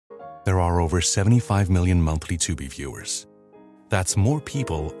There are over 75 million monthly Tubi viewers. That's more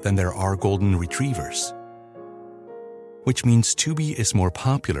people than there are golden retrievers. Which means Tubi is more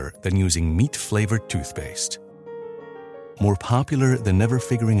popular than using meat-flavored toothpaste. More popular than never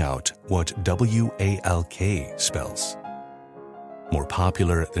figuring out what WALK spells. More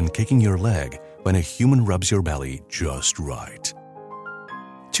popular than kicking your leg when a human rubs your belly just right.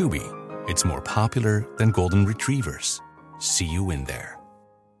 Tubi, it's more popular than golden retrievers. See you in there.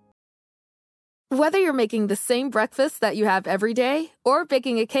 Whether you're making the same breakfast that you have every day or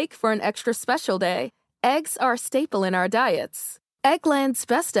baking a cake for an extra special day, eggs are a staple in our diets. Eggland's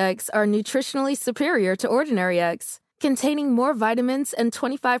best eggs are nutritionally superior to ordinary eggs, containing more vitamins and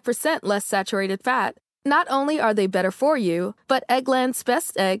 25% less saturated fat. Not only are they better for you, but Eggland's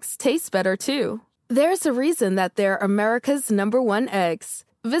best eggs taste better too. There's a reason that they're America's #1 eggs.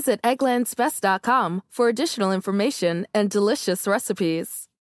 Visit egglandsbest.com for additional information and delicious recipes.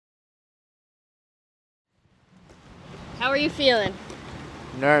 How are you feeling?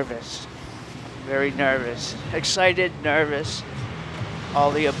 Nervous. Very nervous. Excited, nervous, all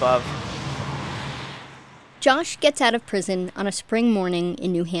the above. Josh gets out of prison on a spring morning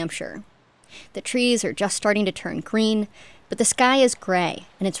in New Hampshire. The trees are just starting to turn green, but the sky is gray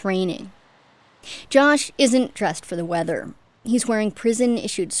and it's raining. Josh isn't dressed for the weather. He's wearing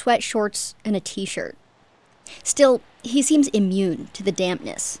prison-issued sweat shorts and a t-shirt. Still, he seems immune to the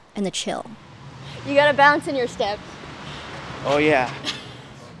dampness and the chill. You got a bounce in your step. Oh, yeah.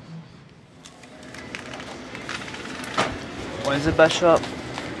 When's the bus show up?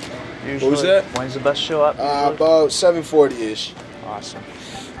 Usually, what was that? When's the bus show up? About 7:40-ish. Awesome.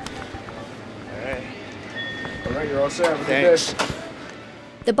 All right. All right, you're all set. Thanks.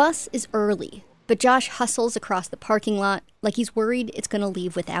 The bus is early, but Josh hustles across the parking lot like he's worried it's going to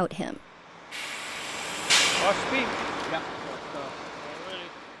leave without him. Speed. Yeah.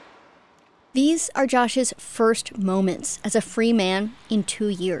 These are Josh's first moments as a free man in 2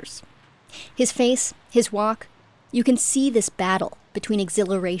 years. His face, his walk, you can see this battle between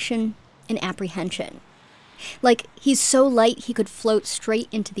exhilaration and apprehension. Like he's so light he could float straight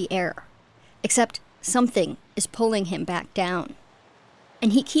into the air, except something is pulling him back down.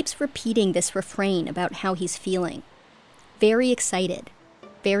 And he keeps repeating this refrain about how he's feeling. Very excited,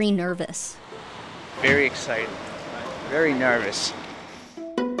 very nervous. Very excited, very nervous.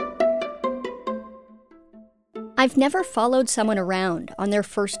 I've never followed someone around on their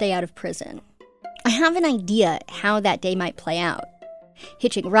first day out of prison. I have an idea how that day might play out.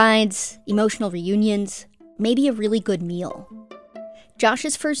 Hitching rides, emotional reunions, maybe a really good meal.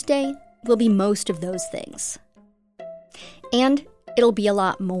 Josh's first day will be most of those things. And it'll be a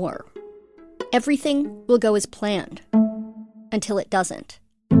lot more. Everything will go as planned. Until it doesn't.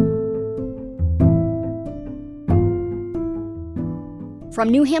 From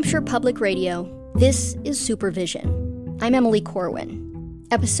New Hampshire Public Radio, this is Supervision. I'm Emily Corwin.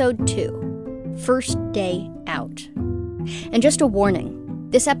 Episode 2, First Day Out. And just a warning,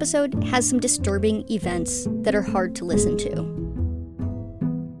 this episode has some disturbing events that are hard to listen to.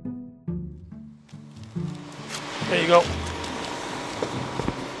 There you go.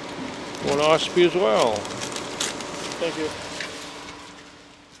 Colonoscopy as well. Thank you.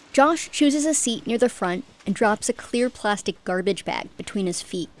 Josh chooses a seat near the front and drops a clear plastic garbage bag between his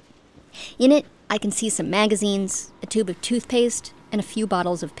feet. In it, I can see some magazines, a tube of toothpaste, and a few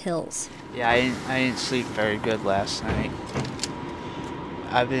bottles of pills. Yeah, I didn't sleep very good last night.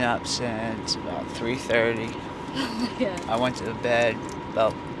 I've been up since about 3:30. Oh my God. I went to bed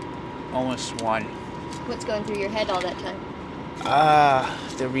about almost 1. What's going through your head all that time?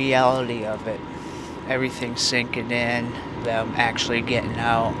 The reality of it. Everything's sinking in, that I'm actually getting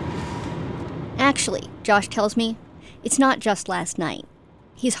out. Actually, Josh tells me, it's not just last night.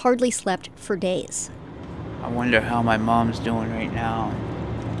 He's hardly slept for days. I wonder how my mom's doing right now.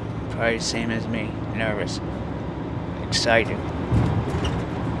 Probably the same as me. Nervous. Excited.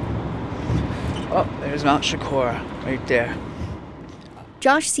 Oh, there's Mount Chikora, right there.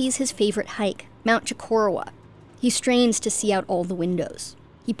 Josh sees his favorite hike, Mount Chikora. He strains to see out all the windows.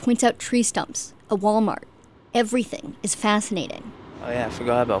 He points out tree stumps, a Walmart. Everything is fascinating. Oh yeah, I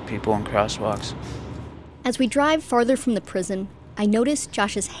forgot about people in crosswalks. As we drive farther from the prison, I notice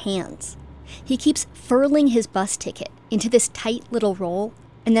Josh's hands. He keeps furling his bus ticket into this tight little roll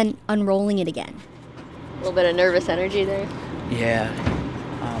and then unrolling it again. A little bit of nervous energy there. Yeah,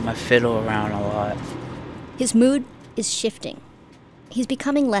 I fiddle around a lot. His mood is shifting. He's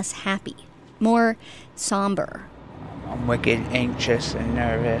becoming less happy, more somber. I'm wicked anxious and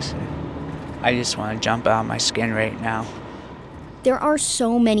nervous, and I just want to jump out of my skin right now. There are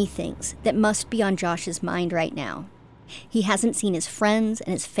so many things that must be on Josh's mind right now. He hasn't seen his friends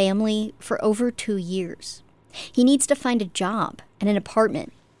and his family for over 2 years. He needs to find a job and an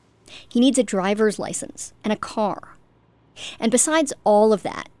apartment. He needs a driver's license and a car. And besides all of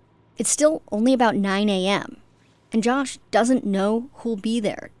that, it's still only about 9 a.m., and Josh doesn't know who'll be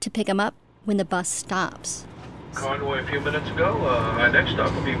there to pick him up when the bus stops. Convoy a few minutes ago. Our next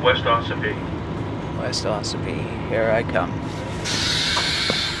stop will be West Ossipee. West Ossipee, here I come.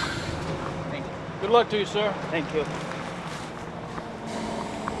 Good luck to you, sir. Thank you.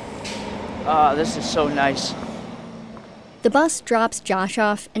 This is so nice. The bus drops Josh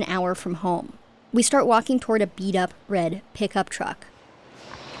off an hour from home. We start walking toward a beat-up red pickup truck.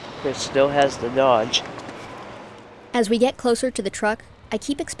 It still has the Dodge. As we get closer to the truck, I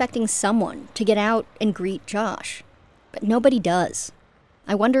keep expecting someone to get out and greet Josh. But nobody does.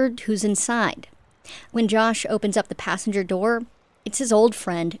 I wondered who's inside. When Josh opens up the passenger door, it's his old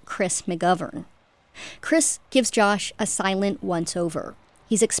friend, Chris McGovern. Chris gives Josh a silent once-over.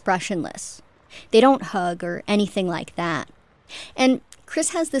 He's expressionless. They don't hug or anything like that. And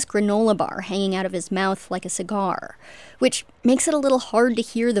Chris has this granola bar hanging out of his mouth like a cigar, which makes it a little hard to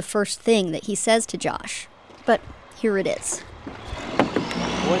hear the first thing that he says to Josh. But here it is.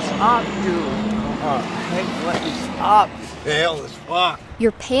 What's up, dude? Hey, what is up? Pale as fuck.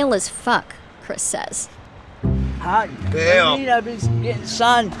 You're pale as fuck, Chris says. Hot. Pale. I've been getting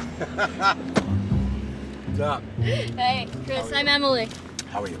sun. What's up? Hey, Chris, I'm Emily.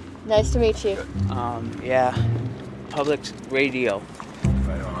 How are you? Nice to meet you. Yeah. Public radio.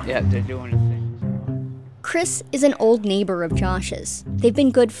 Right on. Yeah, they're doing a thing. Chris is an old neighbor of Josh's. They've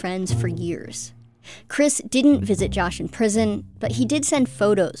been good friends for years. Chris didn't visit Josh in prison, but he did send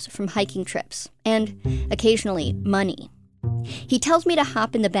photos from hiking trips, and occasionally money. He tells me to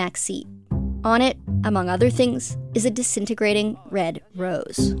hop in the back seat. On it, among other things, is a disintegrating red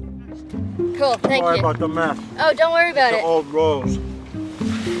rose. Cool, thank Don't worry you. about the mess. Oh, don't worry about The it. old rose.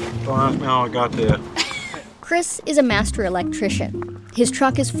 Don't ask me how I got there. Chris is a master electrician. His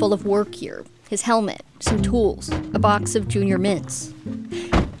truck is full of work gear, his helmet, some tools, a box of Junior Mints.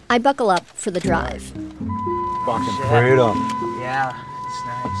 I buckle up for the drive. Fucking freedom. Yeah, it's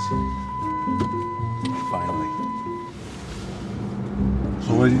nice. Finally.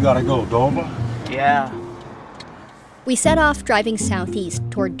 So where you gotta go, Dover? Yeah. We set off driving southeast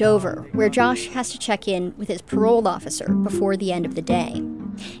toward Dover, where Josh has to check in with his parole officer before the end of the day.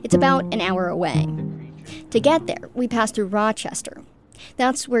 It's about an hour away. To get there, we pass through Rochester.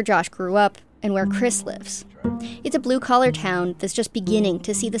 That's where Josh grew up and where Chris lives. It's a blue-collar town that's just beginning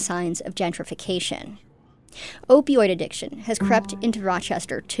to see the signs of gentrification. Opioid addiction has crept into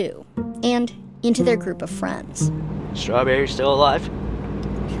Rochester, too, and into their group of friends. Strawberry still alive?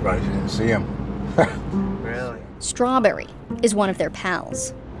 Surprised you didn't see him. Really? Strawberry is one of their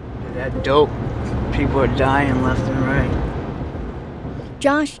pals. That dope. People are dying left and right.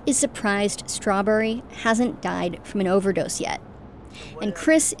 Josh is surprised Strawberry hasn't died from an overdose yet. And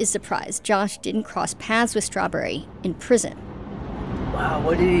Chris is surprised Josh didn't cross paths with Strawberry in prison. Wow,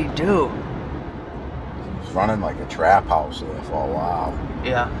 what did he do? He was running like a trap house there for a while.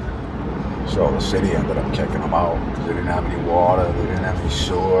 Yeah. So the city ended up kicking him out because they didn't have any water, they didn't have any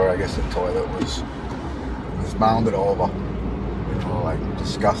sewer. I guess the toilet was mounded over. You know, like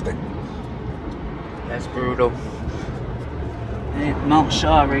disgusting. That's brutal. Hey, Mount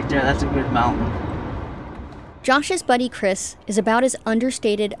Shaw right there, that's a good mountain. Josh's buddy Chris is about as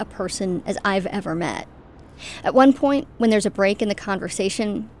understated a person as I've ever met. At one point, when there's a break in the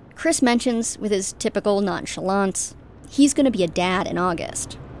conversation, Chris mentions, with his typical nonchalance, he's going to be a dad in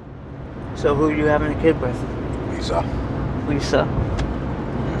August. So who are you having a kid with? Lisa. Lisa?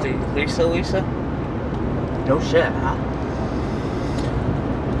 Lisa? No shit, huh?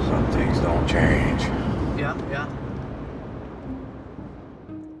 Some things don't change. Yeah.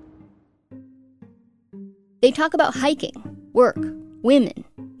 They talk about hiking, work, women,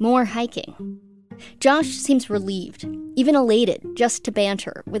 more hiking. Josh seems relieved, even elated, just to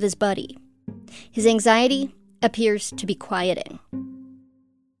banter with his buddy. His anxiety appears to be quieting.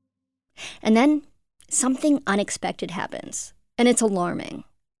 And then something unexpected happens, and it's alarming.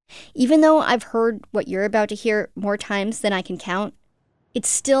 Even though I've heard what you're about to hear more times than I can count, it's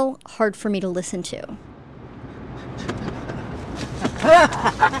still hard for me to listen to.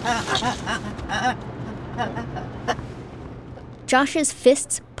 Josh's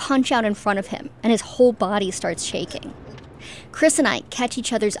fists punch out in front of him, and his whole body starts shaking. Chris and I catch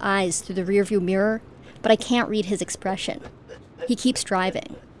each other's eyes through the rearview mirror, but I can't read his expression. He keeps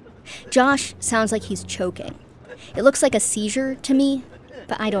driving. Josh sounds like he's choking. It looks like a seizure to me,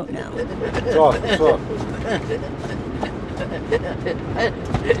 but I don't know. Talk.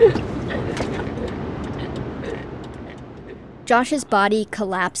 Josh's body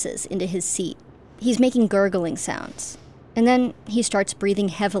collapses into his seat. He's making gurgling sounds. And then he starts breathing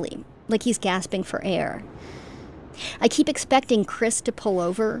heavily, like he's gasping for air. I keep expecting Chris to pull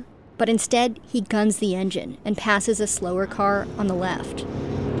over, but instead he guns the engine and passes a slower car on the left.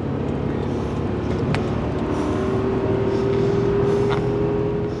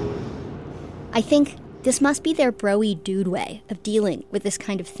 I think this must be their bro-y dude way of dealing with this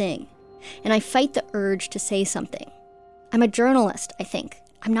kind of thing, and I fight the urge to say something. I'm a journalist, I think.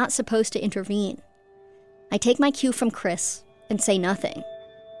 I'm not supposed to intervene. I take my cue from Chris and say nothing.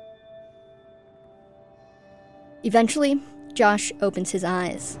 Eventually, Josh opens his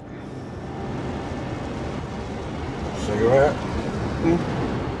eyes. Cigarette?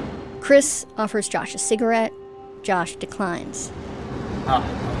 Chris offers Josh a cigarette. Josh declines. Oh,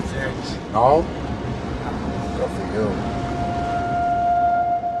 thanks. No? Good for you.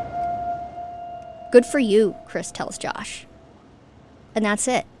 Good for you, Chris tells Josh. And that's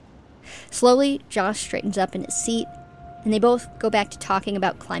it. Slowly, Josh straightens up in his seat, and they both go back to talking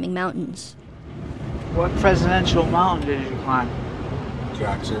about climbing mountains. What presidential mountain did you climb?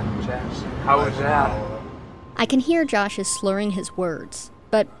 Jackson. How was that? I can hear Josh is slurring his words,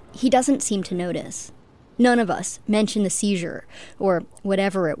 but he doesn't seem to notice. None of us mention the seizure, or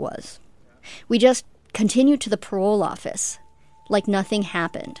whatever it was. We just continue to the parole office, like nothing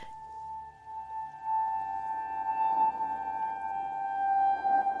happened.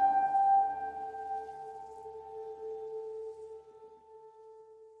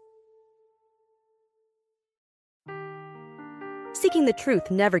 Seeking the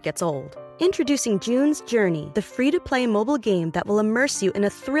truth never gets old. Introducing June's Journey, the free-to-play mobile game that will immerse you in a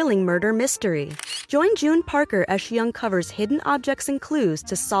thrilling murder mystery. Join June Parker as she uncovers hidden objects and clues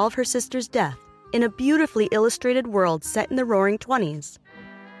to solve her sister's death in a beautifully illustrated world set in the Roaring '20s.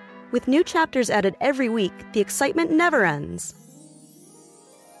 With new chapters added every week, the excitement never ends.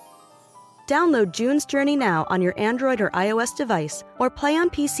 Download June's Journey now on your Android or iOS device, or play on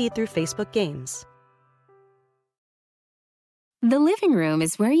PC through Facebook Games. The living room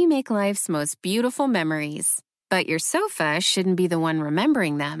is where you make life's most beautiful memories. But your sofa shouldn't be the one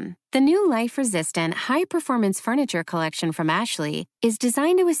remembering them. The new life-resistant, high-performance furniture collection from Ashley is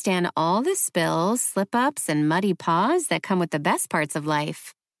designed to withstand all the spills, slip-ups, and muddy paws that come with the best parts of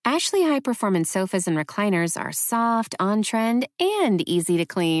life. Ashley high-performance sofas and recliners are soft, on-trend, and easy to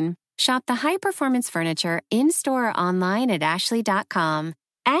clean. Shop the high-performance furniture in-store or online at ashley.com.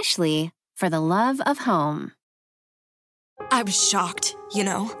 Ashley, for the love of home. I was shocked, you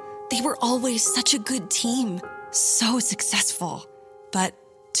know? They were always such a good team, so successful. But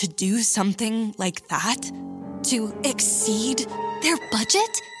to do something like that? To exceed their budget?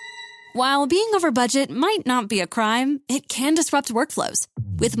 While being over budget might not be a crime, it can disrupt workflows.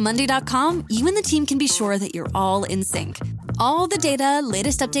 With Monday.com, you and the team can be sure that you're all in sync. All the data,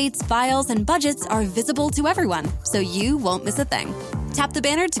 latest updates, files, and budgets are visible to everyone, so you won't miss a thing. Tap the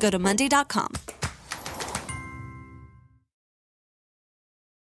banner to go to Monday.com.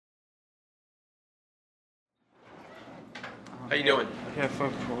 How you doing? Yeah, for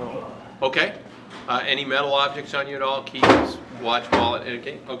parole. Okay. Any metal objects on you at all? Keys, watch, wallet,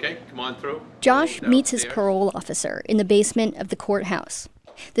 anything? Okay, come on through. Josh meets his parole officer in the basement of the courthouse.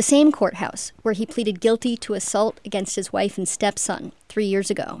 The same courthouse where he pleaded guilty to assault against his wife and stepson 3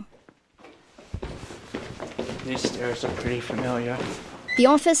 years ago. These stairs are pretty familiar. The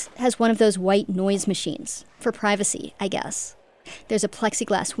office has one of those white noise machines, for privacy, I guess. There's a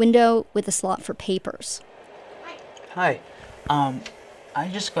plexiglass window with a slot for papers. Hi. I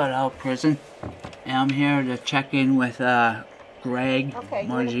just got out of prison, and I'm here to check in with, Greg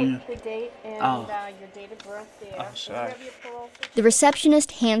Margino. The date and your date of birth there. Oh, sorry. The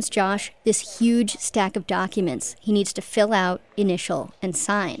receptionist hands Josh this huge stack of documents he needs to fill out, initial, and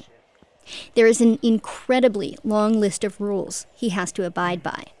sign. There is an incredibly long list of rules he has to abide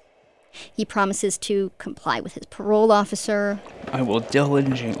by. He promises to comply with his parole officer. I will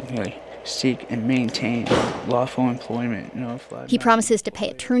diligently seek and maintain lawful employment. He promises to pay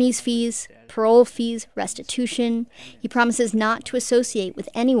attorney's fees, parole fees, restitution. He promises not to associate with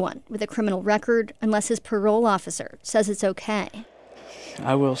anyone with a criminal record unless his parole officer says it's okay.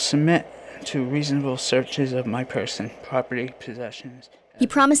 I will submit to reasonable searches of my person, property, possessions. He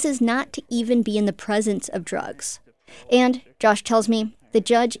promises not to even be in the presence of drugs. And, Josh tells me, the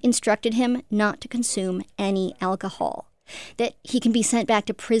judge instructed him not to consume any alcohol, that he can be sent back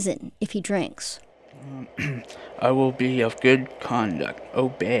to prison if he drinks. I will be of good conduct,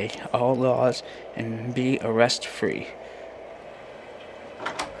 obey all laws, and be arrest-free.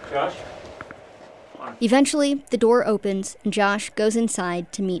 Josh? Eventually, the door opens and Josh goes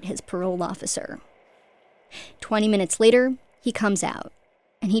inside to meet his parole officer. 20 minutes later, he comes out,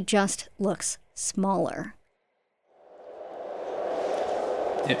 and he just looks smaller.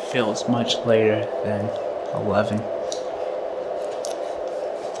 It feels much later than 11.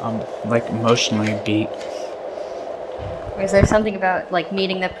 I'm like emotionally beat. Is there something about like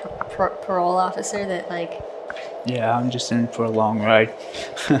meeting the parole officer that like... Yeah, I'm just in for a long ride.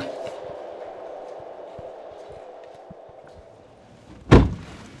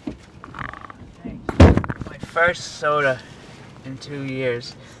 My first soda in 2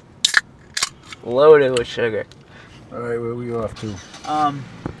 years. Loaded with sugar. Alright, where are we off to?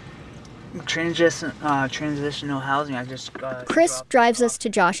 Transitional housing. I just got... Chris drives us to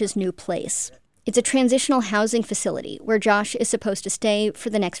Josh's new place. It's a transitional housing facility where Josh is supposed to stay for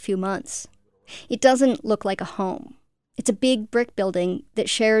the next few months. It doesn't look like a home. It's a big brick building that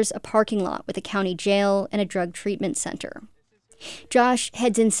shares a parking lot with a county jail and a drug treatment center. Josh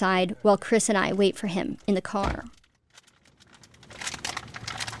heads inside while Chris and I wait for him in the car.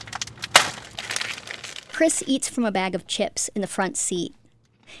 Chris eats from a bag of chips in the front seat.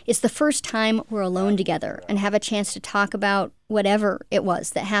 It's the first time we're alone together and have a chance to talk about whatever it was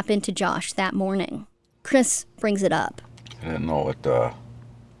that happened to Josh that morning. Chris brings it up. I didn't know it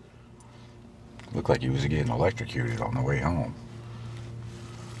looked like he was getting electrocuted on the way home.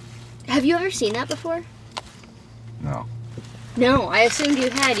 Have you ever seen that before? No. No, I assumed you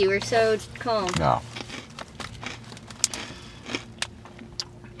had. You were so calm. No.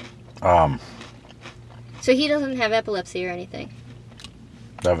 So he doesn't have epilepsy or anything?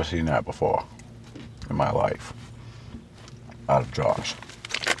 Never seen that before in my life. Out of Josh.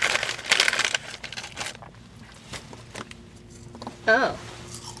 Oh.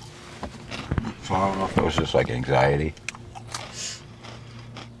 So I don't know if it was just like anxiety.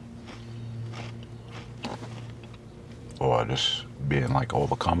 Or just being like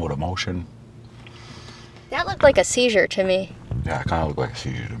overcome with emotion. That looked like a seizure to me. Yeah, it kind of looked like a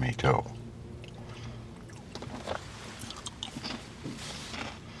seizure to me too.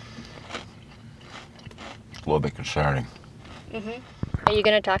 A little bit concerning. Are you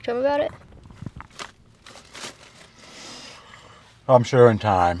going to talk to him about it? I'm sure in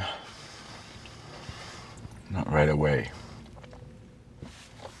time. Not right away.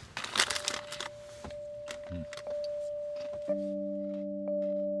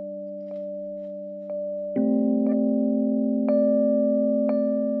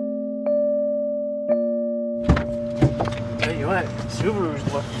 Tell you what,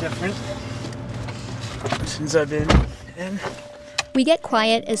 Subarus look different since I've been in. We get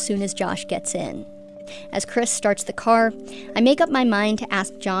quiet as soon as Josh gets in. As Chris starts the car, I make up my mind to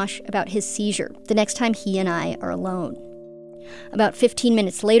ask Josh about his seizure the next time he and I are alone. About 15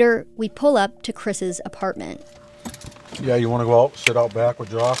 minutes later, we pull up to Chris's apartment. Yeah, you want to go out, sit out back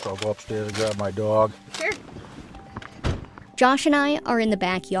with Josh? I'll go upstairs and grab my dog. Sure. Josh and I are in the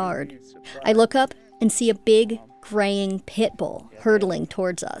backyard. I look up and see a big, graying pit bull hurtling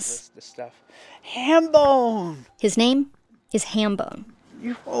towards us. Hambone! His name is Hambone.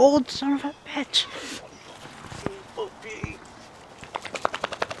 You old son of a bitch.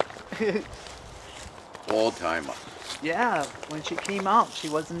 Old timer. Yeah, when she came out, she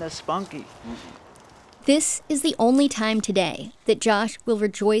wasn't as spunky. This is the only time today that Josh will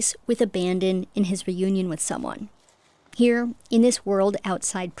rejoice with abandon in his reunion with someone. Here, in this world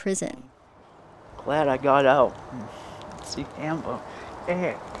outside prison. Glad I got out. See Hambone.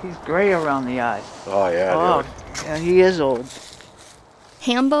 Hey, he's gray around the eyes. Oh, yeah, dude. Yeah, he is old.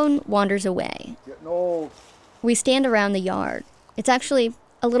 Hambone wanders away. Getting old. We stand around the yard. It's actually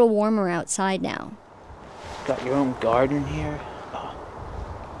a little warmer outside now. Got your own garden here? Oh.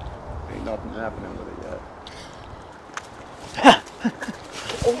 Ain't nothing happening with it yet.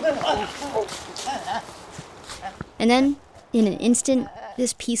 And then, in an instant,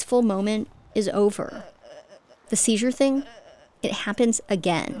 this peaceful moment is over. The seizure thing, it happens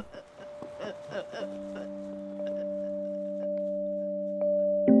again.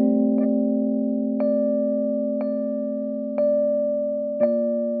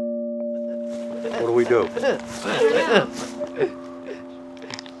 What do we do?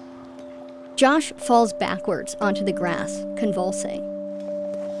 Josh falls backwards onto the grass, convulsing.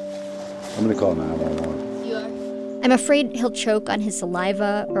 I'm going to call 911. I'm afraid he'll choke on his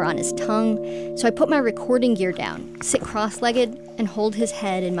saliva or on his tongue, so I put my recording gear down, sit cross-legged, and hold his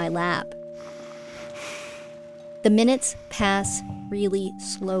head in my lap. The minutes pass really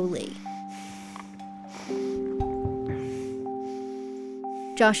slowly.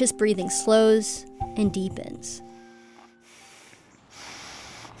 Josh's breathing slows and deepens.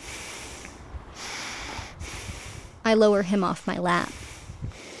 I lower him off my lap.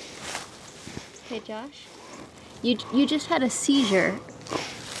 Hey, Josh? You just had a seizure.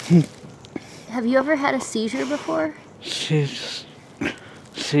 Have you ever had a seizure before?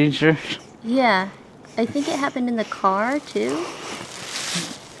 Seizure? Yeah. I think it happened in the car, too.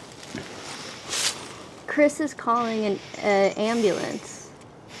 Chris is calling an ambulance.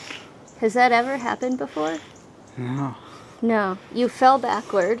 Has that ever happened before? No. No. You fell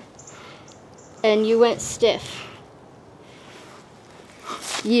backward, and you went stiff.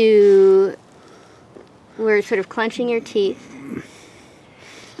 You were sort of clenching your teeth.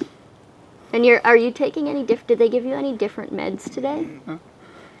 And are you taking any did they give you any different meds today?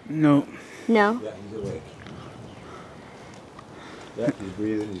 No. No? Yeah, he's awake. Yeah, he's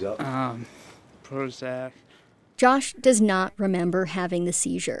breathing, he's up. Prozac. Josh does not remember having the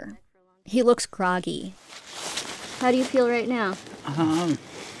seizure. He looks groggy. How do you feel right now? A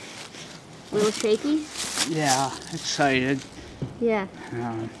little shaky? Yeah, excited. Yeah.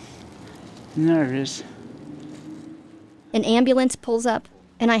 Nervous. An ambulance pulls up,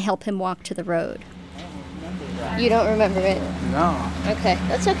 and I help him walk to the road. You don't remember it? No. Okay,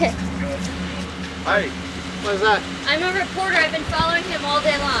 that's okay. Hi. What is that? I'm a reporter. I've been following him all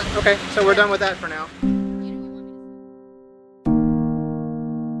day long. Okay, so we're done with that for now.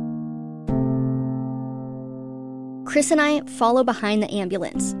 Chris and I follow behind the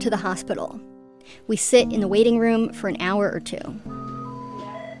ambulance to the hospital. We sit in the waiting room for an hour or two.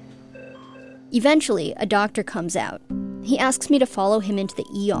 Eventually, a doctor comes out. He asks me to follow him into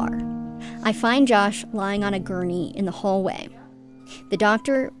the ER. I find Josh lying on a gurney in the hallway. The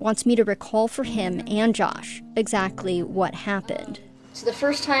doctor wants me to recall for him and Josh exactly what happened. So the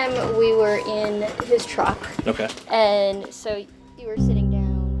first time we were in his truck. Okay. And so you were sitting down.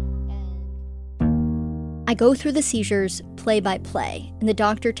 I go through the seizures play by play, and the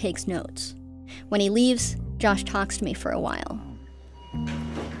doctor takes notes. When he leaves, Josh talks to me for a while.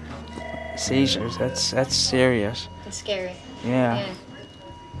 Seizures, that's serious. It's scary. Yeah.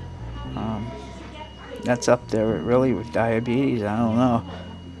 That's up there really with diabetes. I don't know.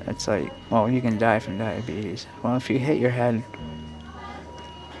 It's like, well, you can die from diabetes. Well, if you hit your head,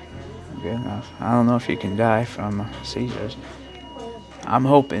 good enough. I don't know if you can die from seizures. I'm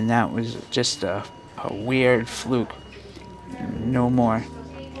hoping that was just a weird fluke. No more.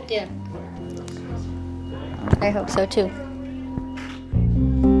 Yeah. I hope so too.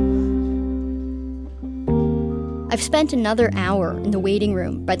 I've spent another hour in the waiting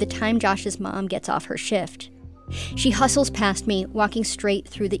room by the time Josh's mom gets off her shift. She hustles past me, walking straight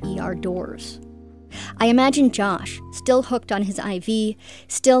through the ER doors. I imagine Josh, still hooked on his IV,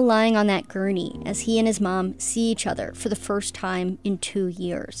 still lying on that gurney as he and his mom see each other for the first time in 2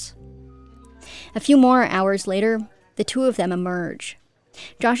 years. A few more hours later, the two of them emerge.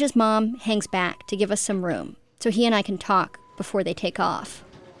 Josh's mom hangs back to give us some room so he and I can talk before they take off.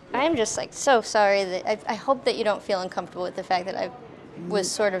 I'm just so sorry that I hope that you don't feel uncomfortable with the fact that I was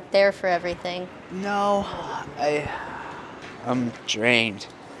sort of there for everything. No, I'm drained.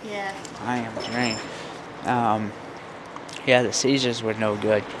 Yeah. I am drained. Yeah, the seizures were no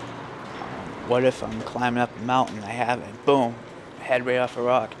good. What if I'm climbing up a mountain, I have it, boom, head right off a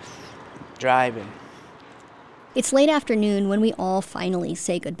rock, driving. It's late afternoon when we all finally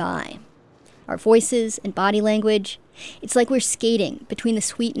say goodbye. Our voices and body language, it's like we're skating between the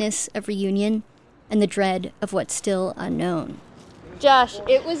sweetness of reunion and the dread of what's still unknown. Josh,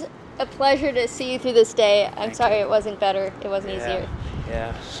 it was a pleasure to see you through this day. I'm sorry it wasn't better. It wasn't easier.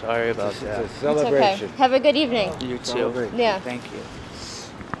 Yeah, sorry about that. It's a celebration. It's okay. Have a good evening. You too. Yeah. Thank you.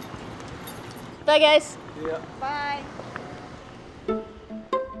 Bye, guys. Yeah. Bye.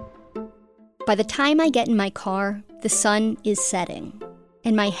 By the time I get in my car, the sun is setting,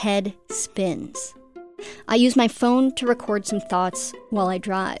 and my head spins. I use my phone to record some thoughts while I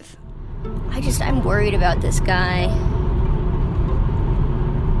drive. I'm worried about this guy.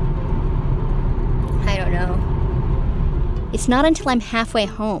 I don't know. It's not until I'm halfway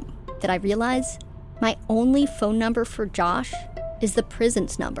home that I realize my only phone number for Josh is the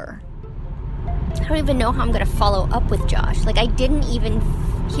prison's number. I don't even know how I'm going to follow up with Josh. He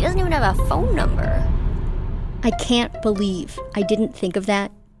doesn't even have a phone number. I can't believe I didn't think of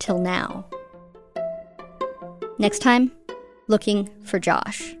that till now. Next time, looking for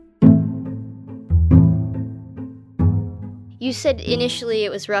Josh. You said initially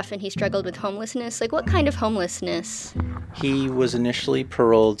it was rough and he struggled with homelessness. What kind of homelessness? He was initially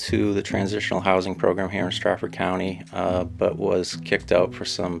paroled to the transitional housing program here in Stratford County, but was kicked out for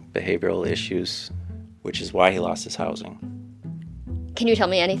some behavioral issues, which is why he lost his housing. Can you tell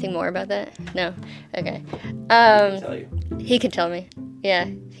me anything more about that? No? Okay. He can tell you. He could tell me. Yeah,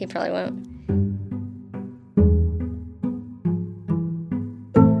 he probably won't.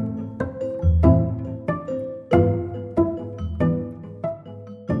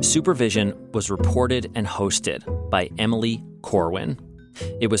 Supervision was reported and hosted by Emily Corwin.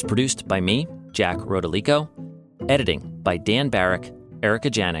 It was produced by me, Jack Rodolico, editing by Dan Barrick, Erica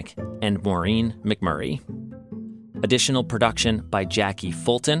Janik, and Maureen McMurray. Additional production by Jackie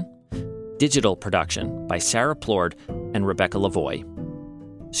Fulton. Digital production by Sarah Plord and Rebecca Lavoie.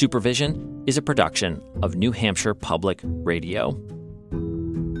 Supervision is a production of New Hampshire Public Radio.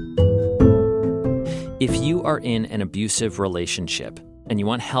 If you are in an abusive relationship and you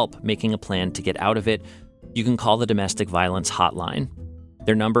want help making a plan to get out of it, you can call the Domestic Violence Hotline.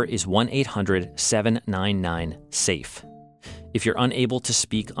 Their number is 1-800-799-SAFE. If you're unable to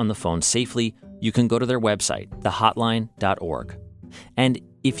speak on the phone safely, you can go to their website, thehotline.org. And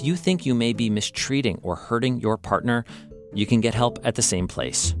if you think you may be mistreating or hurting your partner, you can get help at the same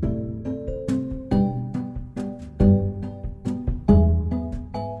place.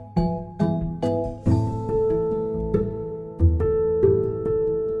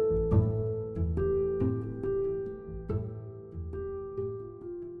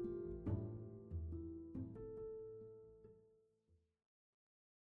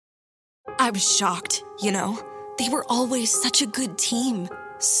 I was shocked, you know. They were always such a good team,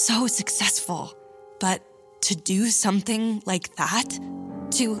 so successful. But to do something like that?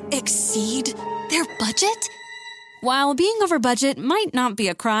 To exceed their budget? While being over budget might not be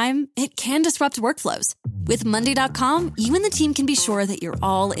a crime, it can disrupt workflows. With Monday.com, you and the team can be sure that you're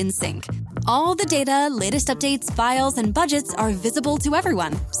all in sync. All the data, latest updates, files, and budgets are visible to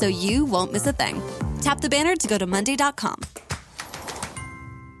everyone, so you won't miss a thing. Tap the banner to go to Monday.com.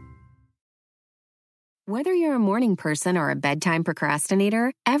 Whether you're a morning person or a bedtime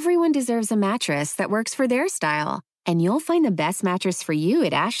procrastinator, everyone deserves a mattress that works for their style. And you'll find the best mattress for you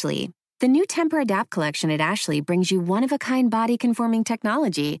at Ashley. The new Temper-Adapt collection at Ashley brings you one-of-a-kind body-conforming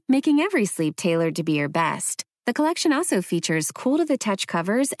technology, making every sleep tailored to be your best. The collection also features cool-to-the-touch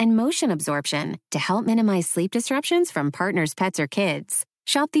covers and motion absorption to help minimize sleep disruptions from partners, pets, or kids.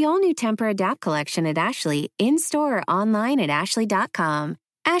 Shop the all-new Temper-Adapt collection at Ashley, in-store or online at ashley.com.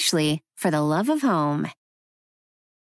 Ashley, for the love of home.